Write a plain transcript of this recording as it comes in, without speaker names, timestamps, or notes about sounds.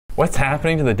What's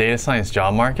happening to the data science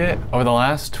job market? Over the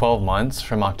last 12 months,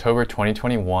 from October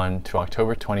 2021 to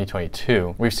October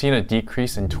 2022, we've seen a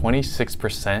decrease in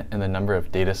 26% in the number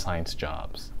of data science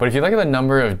jobs. But if you look at the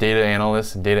number of data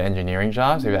analysts and data engineering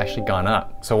jobs, they've actually gone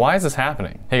up. So why is this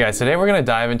happening? Hey guys, today we're going to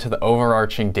dive into the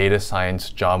overarching data science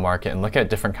job market and look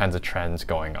at different kinds of trends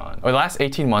going on. Over the last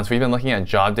 18 months, we've been looking at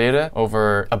job data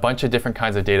over a bunch of different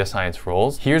kinds of data science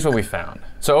roles. Here's what we found.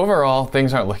 So overall,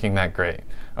 things aren't looking that great.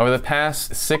 Over the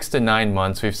past 6 to 9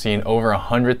 months, we've seen over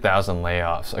 100,000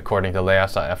 layoffs, according to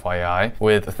layoffs.fyi,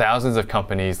 with thousands of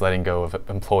companies letting go of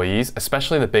employees,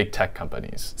 especially the big tech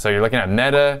companies. So you're looking at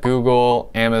Meta,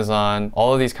 Google, Amazon.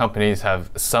 All of these companies have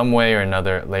some way or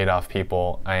another laid off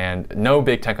people, and no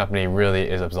big tech company really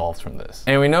is absolved from this.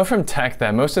 And we know from tech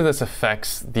that most of this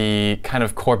affects the kind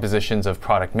of core positions of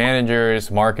product managers,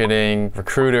 marketing,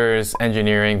 recruiters,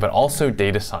 engineering, but also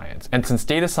data science. And since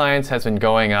data science has been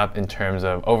going up in terms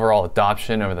of overall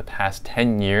adoption over the past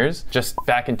 10 years. Just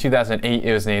back in 2008,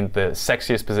 it was named the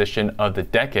sexiest position of the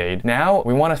decade. Now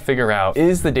we want to figure out,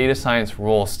 is the data science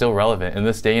role still relevant in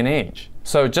this day and age?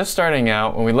 So just starting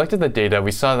out, when we looked at the data,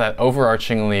 we saw that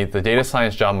overarchingly, the data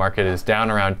science job market is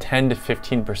down around 10 to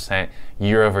 15%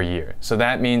 year over year. So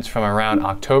that means from around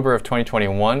October of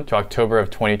 2021 to October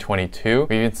of 2022, we've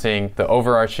been seeing the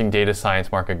overarching data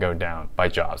science market go down by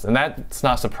jobs. And that's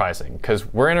not surprising because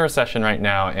we're in a recession right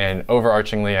now, and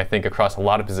overarchingly, I think across a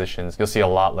lot of positions, you'll see a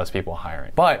lot less people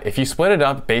hiring. But if you split it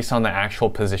up based on the actual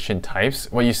position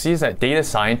types, what you see is that data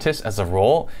scientist as a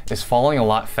role is falling a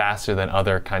lot faster than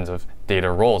other kinds of data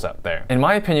roles out there. In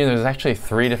my opinion, there's actually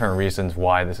 3 different reasons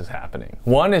why this is happening.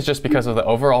 One is just because of the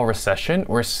overall recession,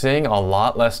 we're seeing a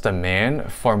lot less demand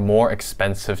for more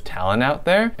expensive talent out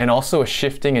there, and also a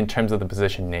shifting in terms of the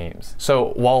position names.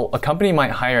 So while a company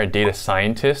might hire a data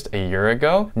scientist a year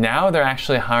ago, now they're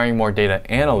actually hiring more data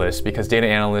analysts because data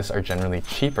analysts are generally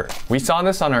cheaper. We saw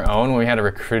this on our own when we had a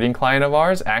recruiting client of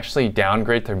ours actually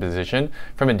downgrade their position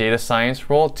from a data science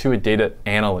role to a data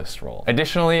analyst role.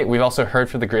 Additionally, we've also heard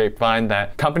through the grapevine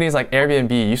that companies like Airbnb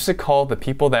used to call the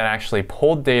people that actually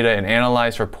pulled data and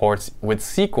analyzed reports with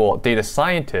SQL data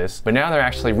scientists, but now they're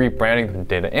actually rebranding them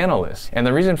data analysts. And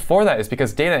the reason for that is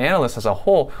because data analysts as a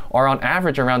whole are on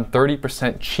average around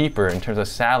 30% cheaper in terms of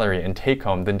salary and take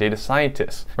home than data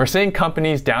scientists. We're seeing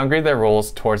companies downgrade their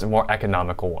roles towards more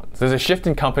economical ones. There's a shift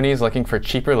in companies looking for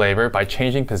cheaper labor by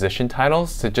changing position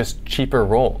titles to just cheaper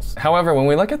roles. However, when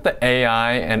we look at the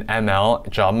AI and ML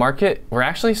job market, we're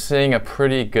actually seeing a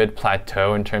pretty good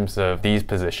plateau in terms of these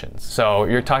positions. So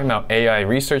you're talking about AI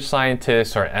research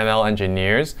scientists or ML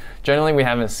engineers. Generally, we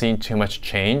haven't seen too much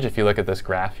change if you look at this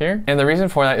graph here. And the reason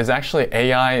for that is actually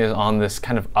AI is on this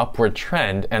kind of upward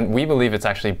trend, and we believe it's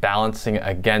actually balancing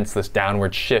against this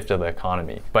downward shift of the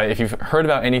economy. But if you've heard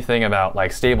about anything about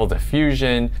like stable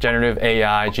diffusion, generative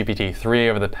AI, GPT-3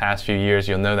 over the past few years,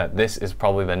 you'll know that this is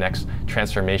probably the next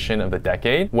transformation of the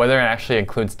decade. Whether it actually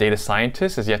includes data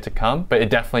scientists is yet to come, but it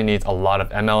definitely needs a lot of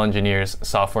ML engineers,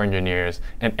 software engineers,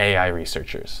 and AI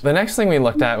researchers. The next thing we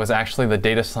looked at was actually the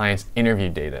data science interview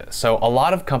data. So a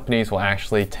lot of companies will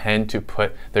actually tend to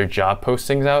put their job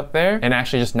postings out there and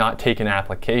actually just not take in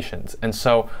applications. And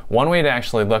so one way to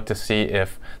actually look to see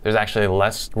if there's actually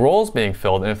less roles being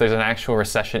filled and if there's an actual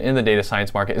recession in the data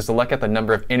science market is to look at the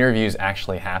number of interviews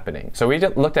actually happening. So we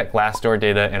looked at Glassdoor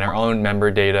data and our own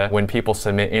member data when people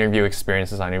submit interview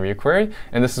experiences on Interview Query,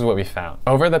 and this is what we found.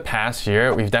 Over the past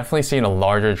year, we've definitely seen a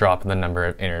larger drop in the number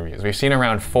of interviews. We've seen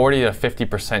around 40 to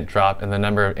 50% drop in the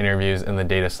number of interviews in the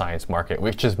data science market,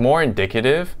 which is more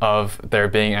indicative of there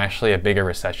being actually a bigger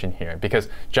recession here, because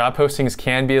job postings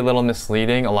can be a little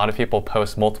misleading. A lot of people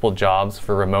post multiple jobs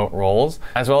for remote roles,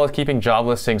 as well as keeping job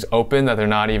listings open that they're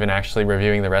not even actually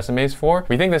reviewing the resumes for.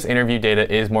 We think this interview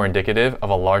data is more indicative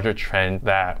of a larger trend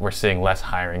that we're seeing less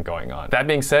hiring going on. That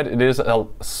being said, it is a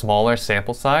smaller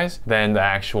sample size than the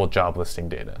actual job listing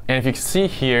data. And if you can see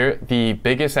here, the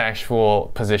biggest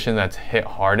actual position that's hit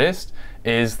hardest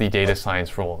is the data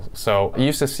science role. So you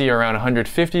used to see around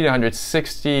 150 to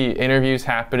 160 interviews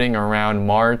happening around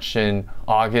March and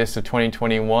August of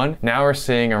 2021. Now we're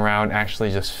seeing around actually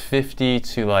just 50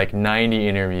 to like 90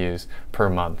 interviews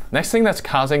per month. Next thing that's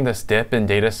causing this dip in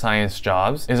data science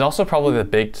jobs is also probably the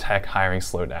big tech hiring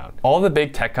slowdown. All the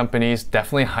big tech companies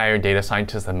definitely hire data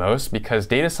scientists the most because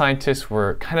data scientists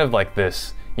were kind of like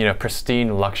this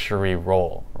pristine luxury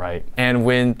role, right? And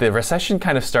when the recession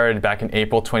kind of started back in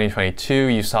April 2022,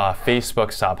 you saw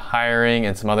Facebook stop hiring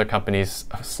and some other companies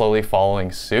slowly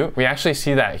following suit. We actually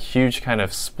see that huge kind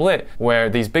of split where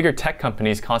these bigger tech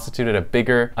companies constituted a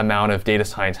bigger amount of data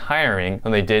science hiring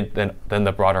than they did than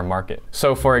the broader market.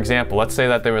 So for example, let's say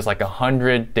that there was like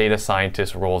 100 data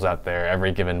scientist roles out there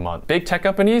every given month. Big tech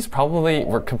companies probably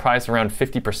were comprised around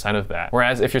 50% of that.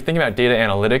 Whereas if you're thinking about data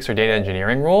analytics or data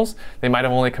engineering roles, they might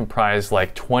have only comprised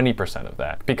like 20% of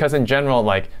that. Because in general,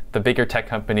 like the bigger tech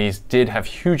companies did have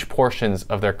huge portions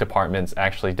of their departments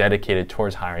actually dedicated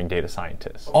towards hiring data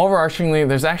scientists. Overarchingly,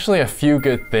 there's actually a few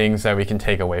good things that we can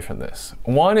take away from this.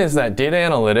 One is that data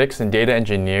analytics and data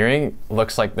engineering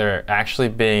looks like they're actually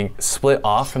being split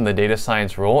off from the data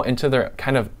science role into their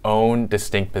kind of own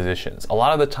distinct positions. A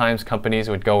lot of the times companies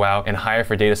would go out and hire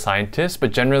for data scientists,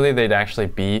 but generally they'd actually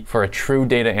be for a true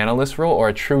data analyst role or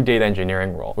a true data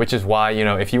engineering role, which is why,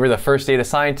 if you were the first data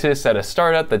scientist at a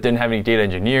startup that didn't have any data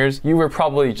engineers, you were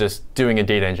probably just doing a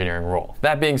data engineering role.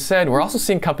 That being said, we're also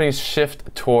seeing companies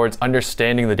shift towards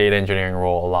understanding the data engineering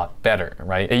role a lot better,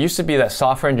 right? It used to be that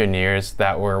software engineers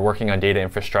that were working on data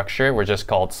infrastructure were just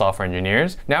called software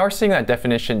engineers. Now we're seeing that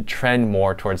definition trend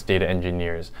more towards data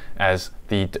engineers as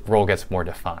the role gets more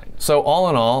defined. So all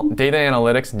in all, data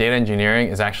analytics, data engineering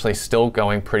is actually still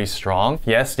going pretty strong.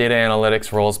 Yes, data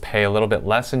analytics roles pay a little bit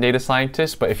less than data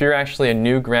scientists, but if you're actually a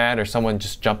new grad or someone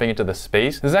just jumping into the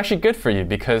space, this is actually good for you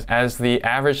because as the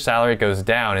average salary goes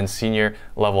down and senior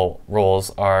level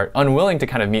roles are unwilling to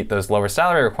kind of meet those lower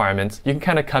salary requirements, you can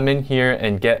kind of come in here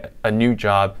and get a new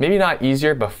job. Maybe not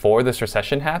easier before this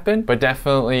recession happened, but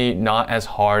definitely not as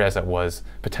hard as it was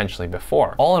potentially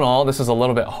before. All in all, this is a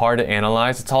little bit hard to analyze.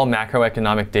 It's all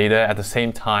macroeconomic data. At the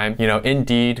same time,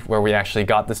 Indeed, where we actually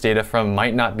got this data from,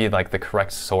 might not be like the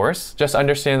correct source. Just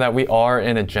understand that we are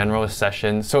in a general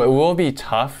recession, so it will be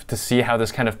tough to see how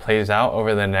this kind of plays out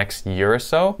over the next year or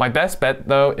so. My best bet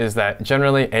though is that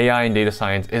generally AI and data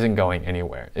science isn't going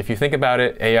anywhere. If you think about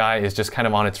it, AI is just kind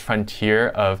of on its frontier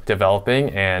of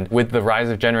developing, and with the rise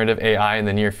of generative AI in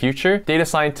the near future, data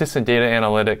scientists and data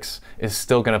analytics is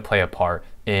still going to play a part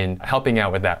in helping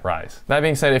out with that rise. That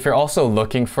being said, if you're also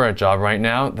looking for a job right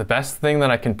now, the best thing that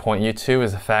I can point you to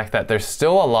is the fact that there's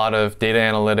still a lot of data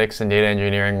analytics and data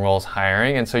engineering roles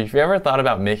hiring. And so if you ever thought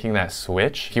about making that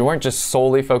switch, if you weren't just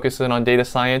solely focusing on data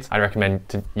science, I'd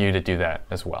recommend you to do that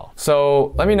as well.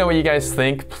 So let me know what you guys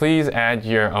think. Please add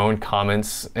your own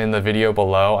comments in the video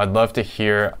below. I'd love to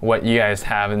hear what you guys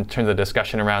have in terms of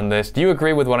discussion around this. Do you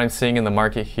agree with what I'm seeing in the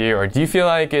market here? Or do you feel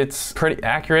like it's pretty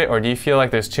accurate? Or do you feel like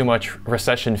there's too much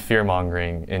recession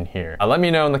fear-mongering in here? Let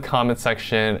me know in the comment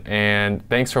section, and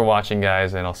thanks for watching,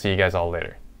 guys, and I'll see you guys all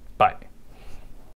later.